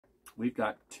we've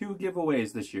got 2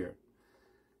 giveaways this year.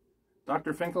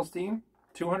 Dr. Finkelstein,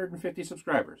 250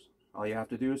 subscribers. All you have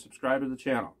to do is subscribe to the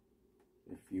channel.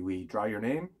 If we draw your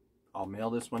name, I'll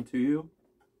mail this one to you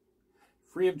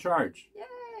free of charge.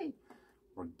 Yay!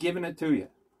 We're giving it to you.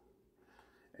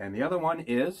 And the other one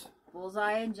is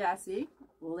Bullseye and Jesse,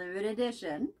 limited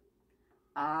edition.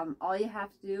 All you have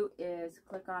to do is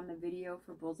click on the video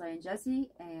for Bullseye and Jesse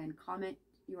and comment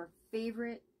your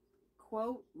favorite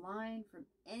quote, line from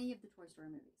any of the Toy Story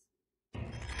movies.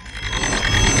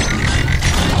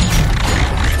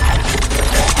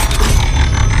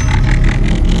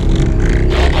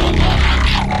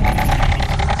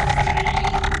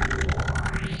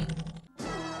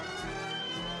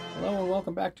 Hello and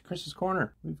welcome back to Chris's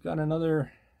Corner. We've got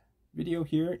another video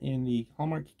here in the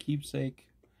Hallmark Keepsake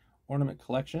Ornament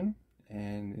collection,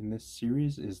 and in this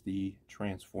series is the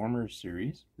Transformers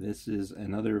series. This is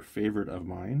another favorite of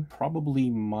mine, probably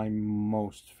my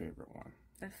most favorite one.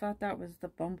 I thought that was the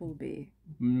Bumblebee.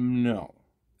 No.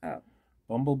 Oh.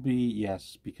 Bumblebee,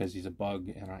 yes, because he's a bug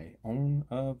and I own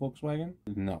a Volkswagen.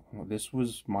 No, this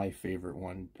was my favorite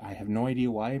one. I have no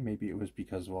idea why. Maybe it was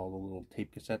because of all the little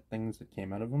tape cassette things that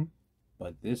came out of them.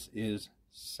 But this is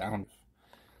Soundwave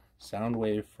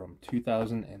from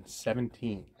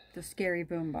 2017. The scary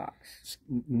boombox.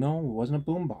 No, it wasn't a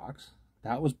boombox.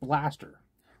 That was Blaster.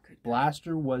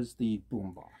 Blaster was the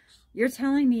boombox. You're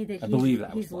telling me that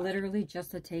he's was literally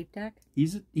just a tape deck?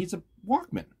 He's a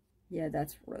Walkman. Yeah,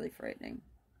 that's really frightening.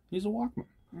 He's a Walkman.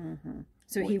 Mm-hmm.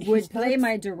 So he would play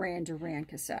my Duran Duran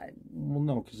cassette. Well,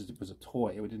 no, because it was a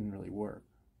toy. It didn't really work.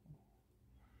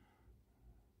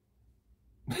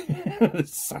 The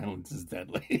silence is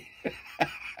deadly.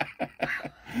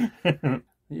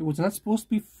 It was not supposed to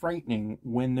be frightening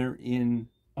when they're in,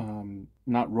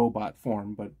 not robot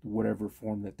form, but whatever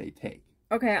form that they take.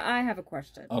 Okay, I have a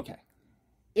question. Okay.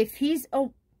 If he's a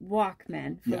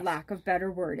Walkman, for lack of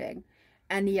better wording,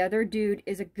 and the other dude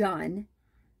is a gun...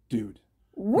 Dude.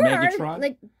 Where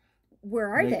Megatron? Where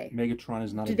are they? Megatron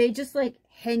is not Do they just,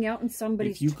 hang out in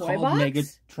somebody's toy box? If you called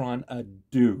Megatron a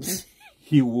dude,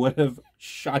 he would have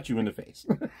shot you in the face.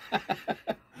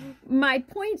 My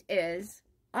point is,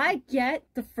 I get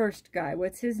the first guy.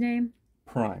 What's his name?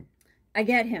 Prime. I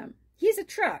get him. He's a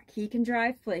truck. He can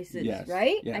drive places,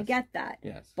 right? Yes. I get that.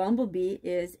 Yes. Bumblebee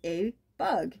is a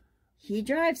bug. He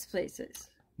drives places.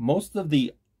 Most of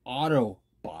the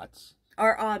Autobots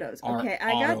are autos. Okay,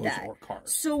 I got that. Or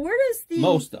cars. So where does the...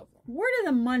 Most of them. Where do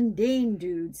the mundane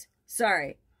dudes,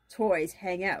 toys,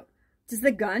 hang out? Does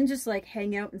the gun just,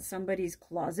 hang out in somebody's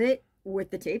closet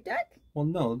with the tape deck? Well,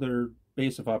 no. Their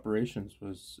base of operations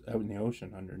was out in the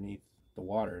ocean underneath the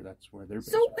water. That's where they're...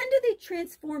 So when do they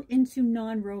transform into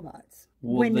non-robots?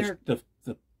 Well, when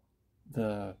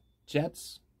the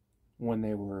jets, when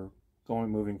they were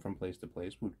moving from place to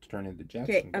place, would turn into jets.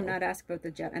 Okay, I'm not asking about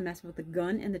the jet. I'm asking about the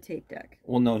gun and the tape deck.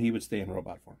 Well, no, he would stay in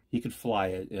robot form. He could fly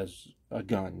it as a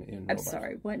gun in robot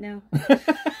sorry, form. what now?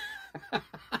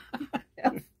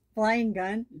 Flying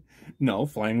gun? No,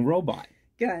 flying robot.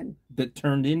 Gun. That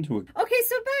turned into a... Okay,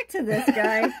 so back to this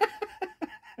guy.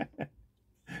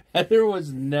 Heather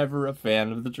was never a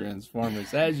fan of the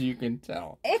Transformers, as you can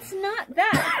tell. It's not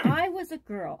that. I was a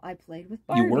girl. I played with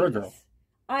Barbies. You were a girl.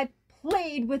 I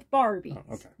played with Barbies,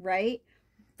 okay. Right?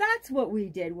 That's what we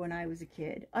did when I was a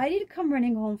kid. I didn't come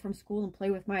running home from school and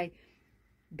play with my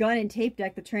gun and tape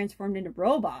deck that transformed into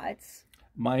robots.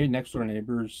 My next door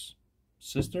neighbor's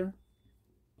sister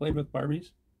played with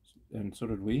Barbies, and so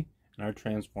did we. And our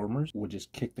Transformers would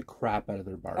just kick the crap out of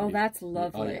their Barbies. Oh, that's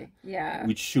lovely. Oh, yeah.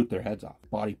 We'd shoot their heads off.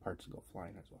 Body parts would go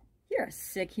flying as well. You're a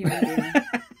sick human being.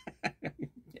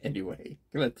 Anyway,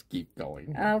 let's keep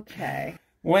going. Okay.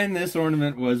 When this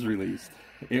ornament was released,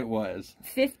 it was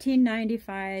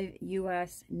 $15.95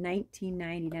 US,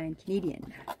 $19.99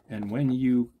 Canadian. And when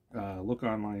you look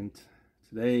online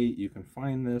today, you can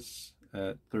find this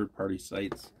at third-party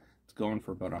sites. It's going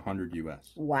for about $100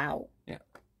 US. Wow. Yeah.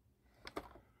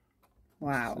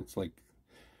 Wow. It's like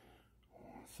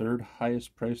third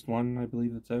highest priced one, I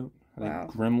believe, that's out. I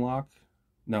think Grimlock.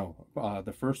 No,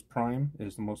 the first Prime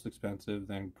is the most expensive,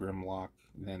 then Grimlock,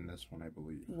 then this one, I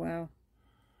believe. Wow.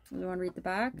 You want to read the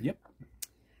back? Yep.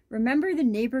 Remember the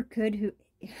neighbor kid who...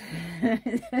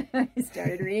 I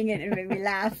started reading it and it made me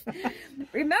laugh.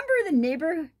 Remember the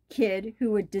neighbor kid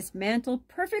who would dismantle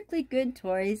perfectly good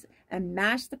toys and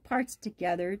mash the parts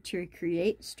together to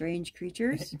create strange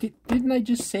creatures? Didn't I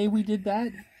just say we did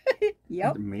that?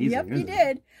 Yep. Amazing, yep, you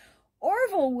did.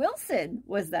 Orville Wilson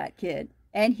was that kid,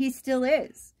 and he still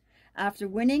is. After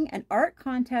winning an art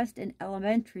contest in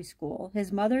elementary school, his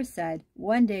mother said,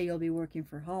 "One day you'll be working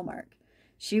for Hallmark."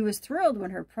 She was thrilled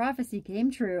when her prophecy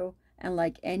came true And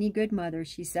like any good mother,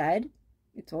 she said,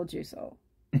 "I told you so."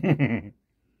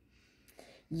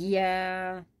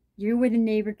 Yeah, you were the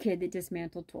neighbor kid that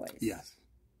dismantled toys. Yes.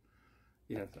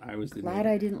 Yes, I was the Glad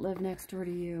I didn't live next door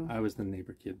to you. I was the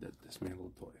neighbor kid that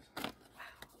dismantled toys.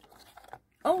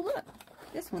 Oh, look.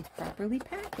 This one's properly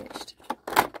packaged.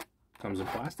 Comes in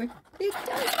plastic? It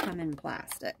does come in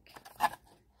plastic.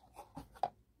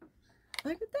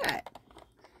 Look at that.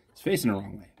 It's facing the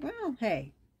wrong way. Well,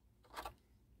 hey.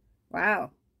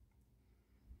 Wow.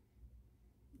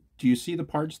 Do you see the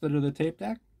parts that are the tape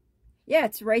deck? Yeah,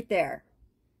 it's right there.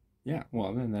 Yeah, well,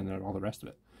 and then all the rest of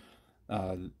it.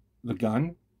 The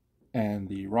gun and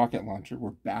the rocket launcher were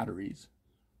batteries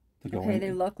to go Okay, in.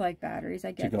 they look like batteries.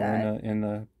 I get to go that. in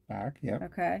the back, yeah.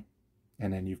 Okay.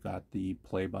 And then you've got the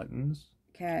play buttons.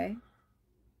 Okay.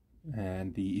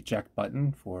 And the eject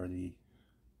button for the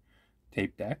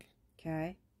tape deck.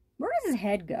 Okay. Where does his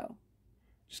head go?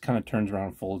 Just kind of turns around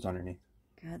and folds underneath.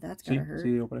 God, that's gonna hurt.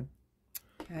 See the opening?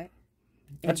 Okay.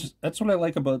 That's what I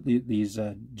like about these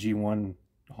G1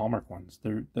 Hallmark ones.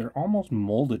 They're almost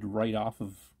molded right off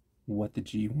of what the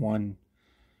G1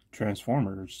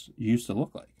 Transformers used to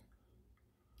look like.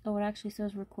 Oh, it actually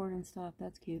says record and stop.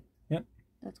 That's cute. Yep.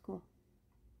 That's cool.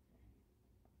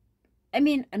 I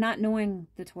mean, not knowing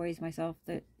the toys myself,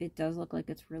 that it does look like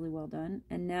it's really well done.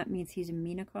 And that means he's a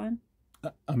Meanacon.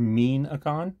 A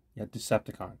Meanacon? Yeah,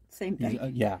 Decepticon. Same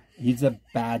thing. Yeah, he's a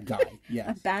bad guy.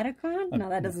 Yes. A Batacon? No,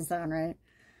 that doesn't sound right.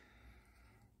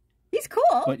 He's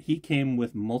cool. But he came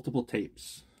with multiple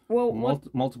tapes. Well,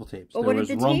 multiple tapes. Well, there what was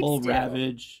did the Rumble, tapes do?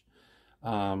 Ravage,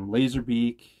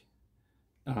 Laserbeak,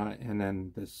 and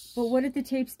then this. But what did the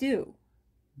tapes do?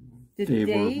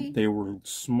 They were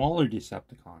smaller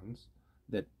Decepticons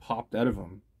that popped out of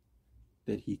him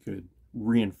that he could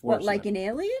reinforce. What, like an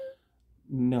alien?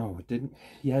 No, it didn't.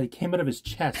 Yeah, it came out of his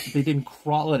chest. They didn't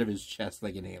crawl out of his chest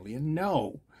like an alien.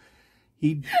 No.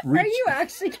 Are you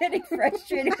actually getting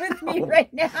frustrated with me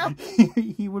right now?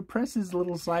 He would press his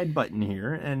little side button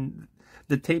here, and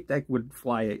the tape deck would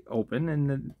fly open, and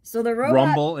then so the robot,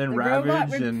 Rumble and Ravage robot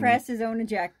would press his own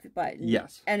eject button.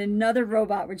 Yes. And another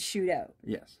robot would shoot out.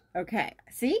 Yes. Okay.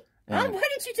 See? Why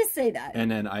did you just say that? And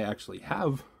then I actually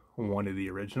have one of the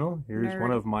original. Here's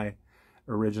one of my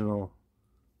original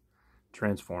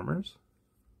Transformers.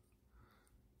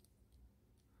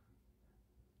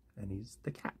 And he's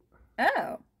the cat.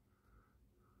 Oh.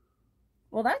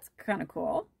 Well, that's kind of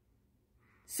cool.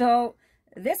 So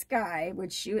this guy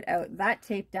would shoot out that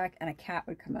tape deck and a cat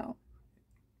would come out.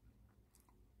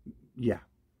 Yeah.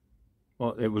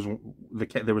 Well, it was the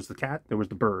cat. There was the cat. There was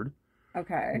the bird.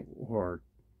 Okay. Or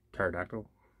pterodactyl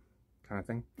kind of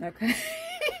thing. Okay.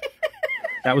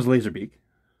 That was Laserbeak.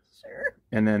 Sure.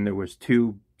 And then there was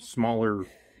two smaller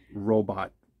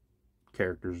robot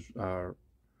characters. I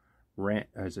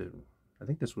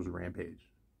think this was Rampage.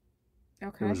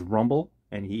 Okay. There was Rumble,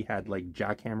 and he had like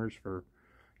jackhammers for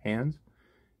hands,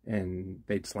 and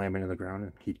they'd slam into the ground,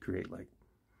 and he'd create like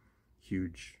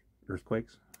huge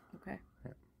earthquakes. Okay.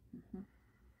 Yeah. Mm-hmm.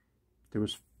 There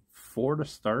was 4 to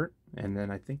start, and then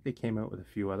I think they came out with a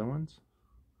few other ones.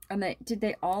 And did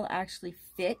they all actually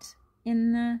fit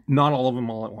in the? Not all of them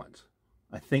all at once.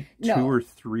 I think 2 or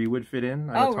 3 would fit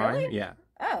in at a time. Really? Yeah.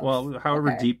 Oh. Well,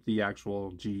 however deep the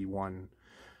actual G1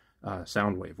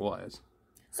 Soundwave was.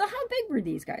 So how big were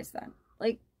these guys then?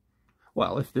 Like.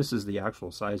 Well, if this is the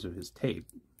actual size of his tape.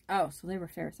 Oh, so they were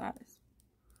fair size.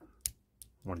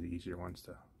 One of the easier ones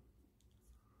to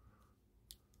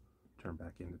turn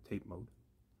back into tape mode.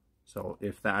 So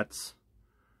if that's,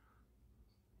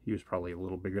 he was probably a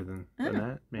little bigger than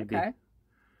that, maybe. Okay.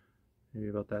 Maybe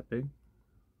about that big.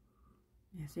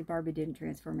 Yeah, see, Barbie didn't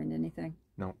transform into anything.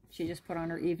 No. She just put on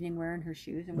her evening wear and her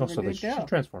shoes and was a good she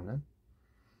transformed then.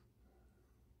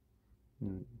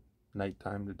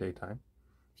 Nighttime to daytime.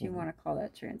 If you want to call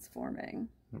that transforming.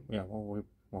 Yeah, well, we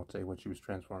won't say what she was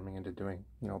transforming into doing.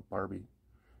 You know, Barbie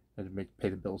had to pay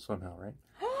the bills somehow, right?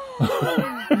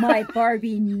 My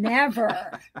Barbie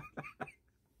never.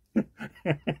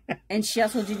 And she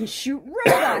also didn't shoot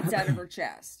robots out of her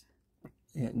chest.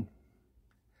 And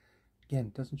again,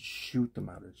 it doesn't shoot them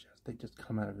out of his chest. They just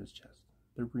come out of his chest.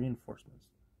 They're reinforcements.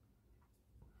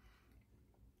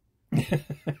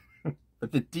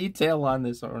 But the detail on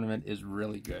this ornament is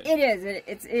really good. It is.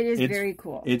 It is very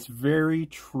cool. It's very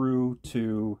true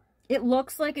to... It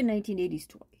looks like a 1980s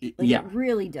toy. It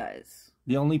really does.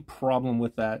 The only problem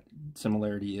with that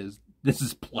similarity is this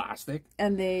is plastic.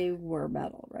 And they were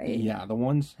metal, right? Yeah, the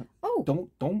ones... Oh.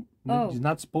 Don't. He's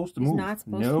not supposed to move. He's not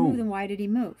supposed to move. Then why did he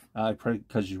move?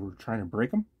 Because you were trying to break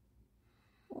them?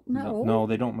 No. No,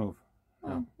 they don't move. Oh,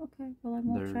 no. Okay. Well, I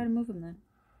won't try to move them then.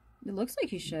 It looks like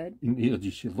he should.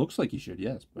 It looks like he should,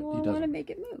 yes, but well, he I doesn't. want to make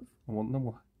it move. Well,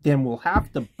 no, then we'll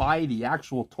have to buy the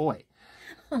actual toy.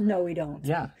 Oh, no, we don't.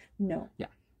 Yeah. No. Yeah.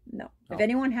 No. Oh. If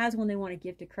anyone has one they want to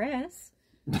give to Chris.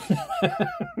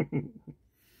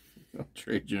 I'll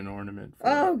trade you an ornament.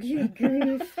 Oh, good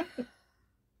grief.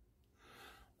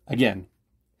 Again,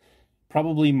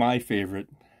 probably my favorite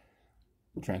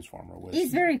Transformer was.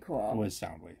 He's very cool. Was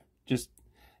Soundwave. Just,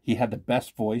 he had the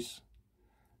best voice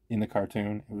in the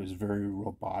cartoon. It was very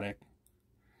robotic.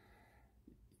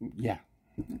 Yeah.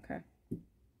 Okay.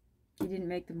 He didn't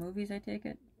make the movies, I take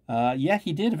it? Yeah,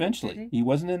 he did eventually. Did He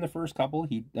wasn't in the first couple.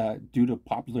 He, due to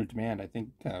popular demand, I think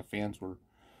fans were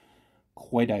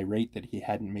quite irate that he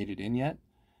hadn't made it in yet,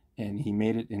 and he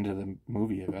made it into the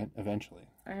movie event eventually.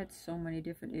 I had so many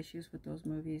different issues with those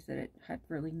movies that it had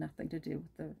really nothing to do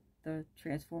with the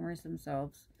Transformers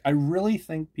themselves. I really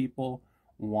think people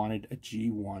wanted a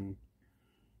G1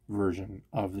 version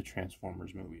of the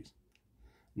Transformers movies,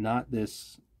 not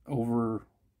this over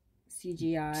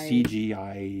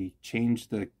CGI, change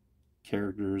the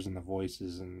characters and the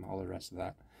voices and all the rest of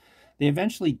that. They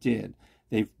eventually did.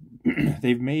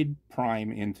 They've made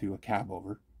Prime into a cab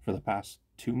over for the past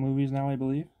 2 movies now, I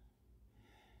believe.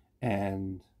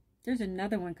 And there's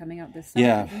another one coming out this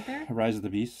summer, isn't there? Rise of the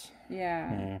Beasts.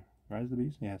 Yeah. Rise of the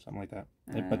Beasts? Yeah, something like that.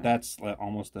 But that's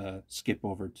almost a skip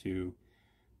over to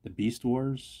the Beast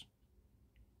Wars.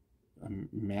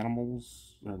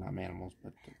 Manimals, or not Manimals,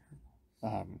 but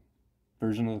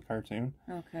version of the cartoon.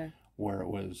 Okay. Where it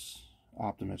was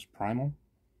Optimus Primal.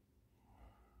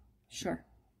 Sure.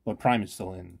 But Prime is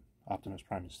still in. Optimus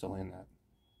Prime is still in that.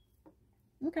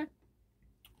 Okay.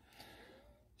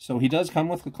 So he does come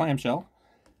with the clamshell.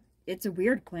 It's a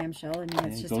weird clamshell. I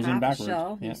mean, it's just half a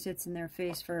shell. Yeah. He sits in there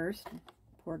face first.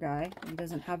 Poor guy. He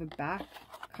doesn't have a back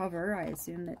cover. I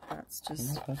assume that's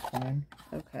just... Yeah, that's fine.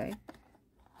 Okay.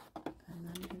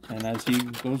 And as he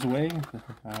goes away,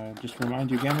 just to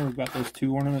remind you again, we've got those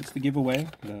 2 ornaments to give away.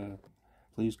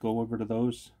 Please go over to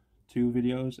those 2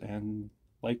 videos and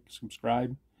like,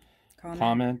 subscribe,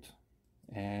 comment,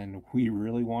 and we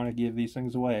really want to give these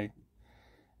things away.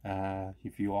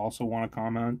 If you also want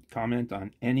to comment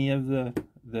on any of the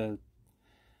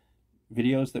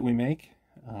videos that we make,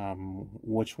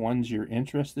 which ones you're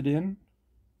interested in,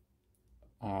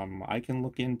 I can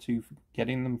look into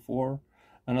getting them for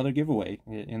another giveaway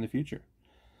in the future.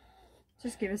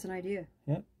 Just give us an idea.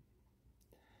 Yep.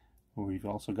 We've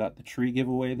also got the tree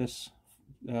giveaway this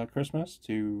Christmas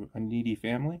to a needy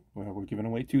family. We're giving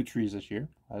away 2 trees this year.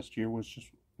 Last year was just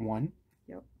 1.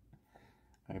 Yep.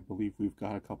 I believe we've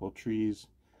got a couple of trees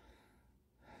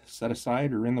set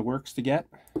aside or in the works to get.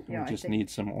 Yeah, we just need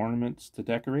some ornaments to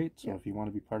decorate. So if you want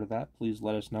to be part of that, please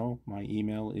let us know. My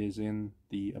email is in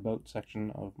the About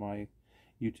section of my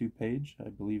YouTube page. I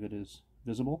believe it is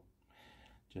visible.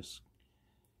 Just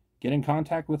get in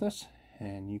contact with us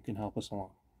and you can help us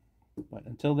along. But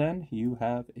until then, you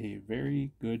have a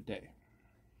very good day.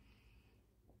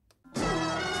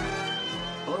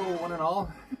 Hello, one and all.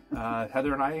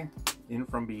 Heather and I, in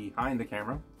from behind the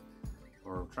camera,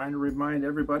 we're trying to remind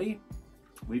everybody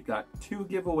we've got 2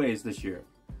 giveaways this year.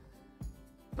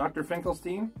 Dr.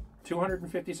 Finkelstein,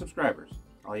 250 subscribers.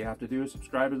 All you have to do is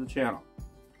subscribe to the channel.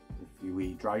 If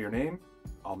we draw your name,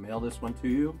 I'll mail this one to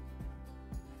you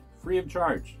free of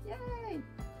charge. Yay!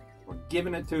 We're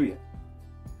giving it to you.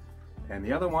 And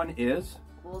the other one is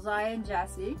Bullseye and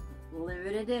Jesse,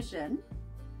 limited edition.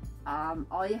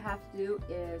 All you have to do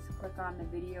is click on the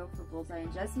video for Bullseye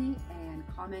and Jesse and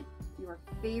comment your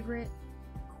favorite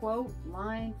quote,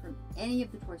 line from any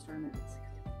of the Toy Story movies.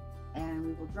 And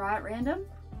we will draw at random.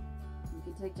 You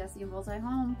can take Jesse and Bullseye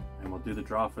home. And we'll do the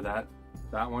draw for that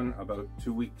one about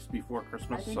 2 weeks before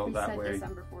Christmas. I think so we that said way,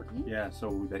 December 14th. Yeah,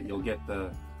 so that you'll get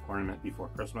the ornament before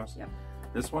Christmas. Yep.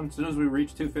 This one, as soon as we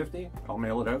reach 250, I'll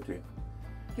mail it out to you.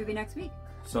 Could be next week.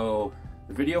 So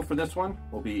the video for this one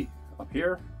will be up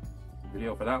here. The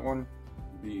video for that one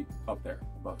will be up there,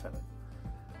 above Heather.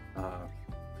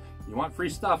 You want free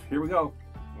stuff? Here we go.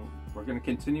 We're going to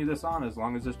continue this on as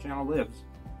long as this channel lives.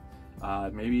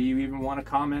 Maybe you even want to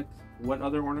comment what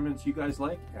other ornaments you guys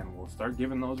like, and we'll start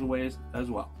giving those away as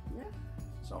well. Yeah.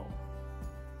 So,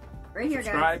 right here,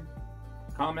 subscribe,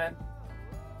 guys. comment.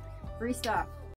 Free stuff.